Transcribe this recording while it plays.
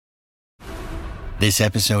This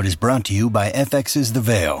episode is brought to you by FX's The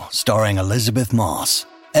Veil, starring Elizabeth Moss.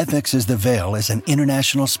 FX's The Veil is an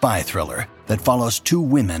international spy thriller that follows two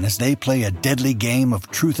women as they play a deadly game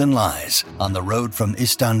of truth and lies on the road from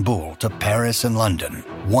Istanbul to Paris and London.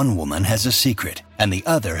 One woman has a secret, and the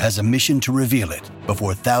other has a mission to reveal it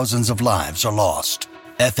before thousands of lives are lost.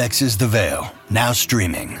 FX's The Veil, now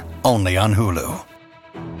streaming, only on Hulu.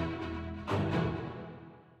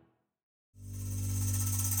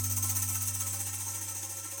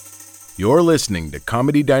 You're listening to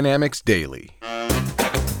Comedy Dynamics Daily. I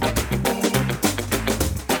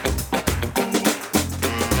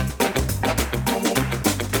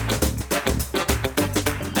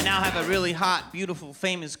now have a really hot, beautiful,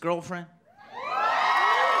 famous girlfriend.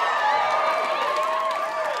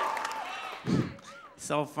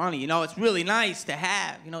 So funny, you know, it's really nice to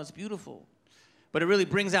have, you know, it's beautiful. But it really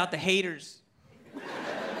brings out the haters.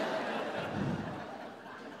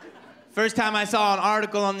 First time I saw an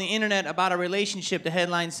article on the internet about a relationship, the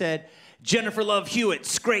headline said, "Jennifer Love Hewitt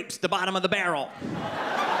scrapes the bottom of the barrel." And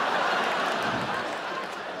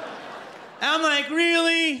I'm like,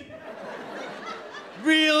 really?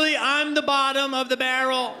 Really? I'm the bottom of the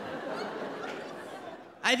barrel?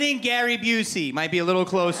 I think Gary Busey might be a little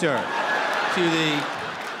closer to the...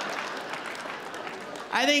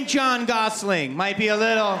 I think John Gosling might be a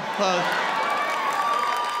little close.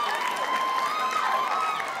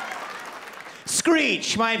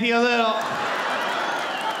 Screech might be a little...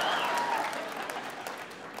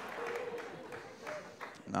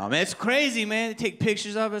 No, man, it's crazy, man. They take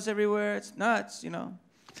pictures of us everywhere. It's nuts, you know.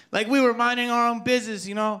 Like, we were minding our own business,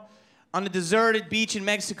 you know, on a deserted beach in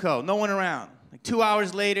Mexico. No one around. Like, 2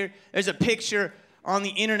 hours later, there's a picture on the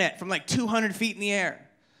internet from, like, 200 feet in the air.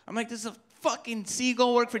 I'm like, this is a fucking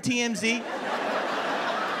seagull work for TMZ?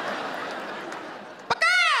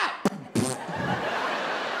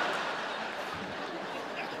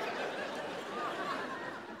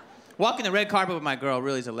 Walking the red carpet with my girl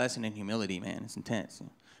really is a lesson in humility, man. It's intense.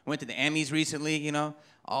 Went to the Emmys recently, you know.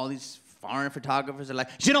 All these foreign photographers are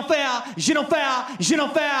like, "Je n'en fais, je n'en fais, je n'en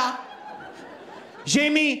fais."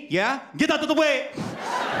 Jamie, yeah? Get out of the way.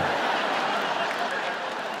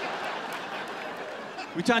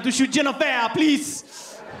 We're trying to shoot Je n'en fais, please.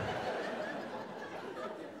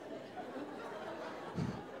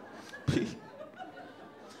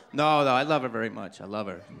 No, I love her very much. I love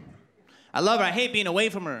her. I hate being away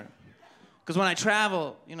from her. Because when I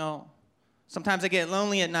travel, you know, sometimes I get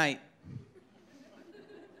lonely at night.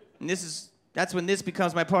 And that's when this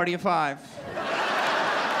becomes my party of five.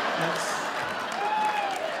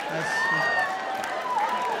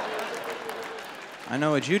 I know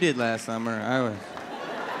what you did last summer.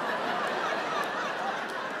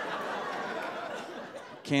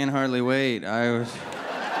 Can't hardly wait.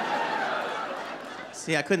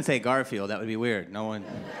 See, I couldn't say Garfield. That would be weird. No one...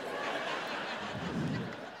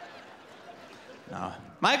 No.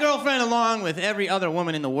 My girlfriend, along with every other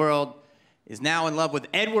woman in the world, is now in love with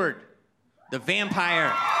Edward, the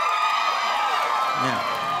vampire. Yeah.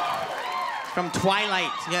 From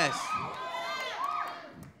Twilight, yes.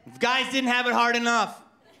 If guys didn't have it hard enough,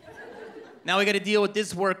 now we gotta deal with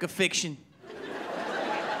this work of fiction.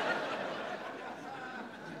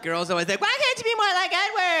 Girls always like, "Why can't you be more like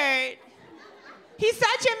Edward? He's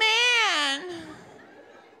such a man."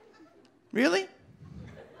 Really?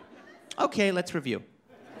 Okay, let's review.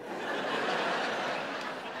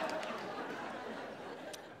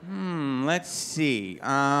 Let's see.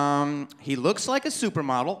 He looks like a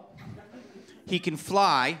supermodel. He can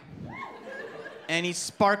fly. And he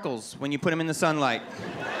sparkles when you put him in the sunlight.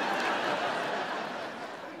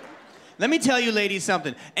 Let me tell you ladies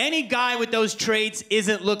something. Any guy with those traits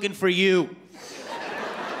isn't looking for you.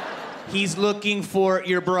 He's looking for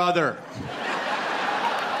your brother.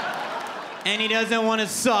 And he doesn't want to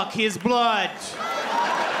suck his blood.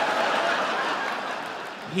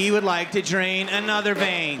 He would like to drain another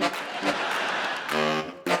vein.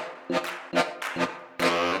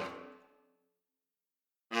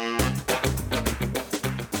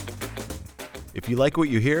 If you like what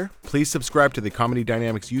you hear, please subscribe to the Comedy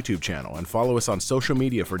Dynamics YouTube channel and follow us on social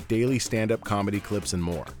media for daily stand-up comedy clips and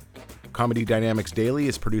more. Comedy Dynamics Daily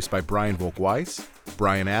is produced by Brian Volk-Weiss,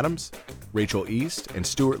 Brian Adams, Rachel East, and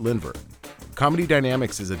Stuart Lindver. Comedy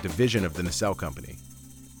Dynamics is a division of the Nacelle Company.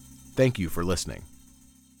 Thank you for listening.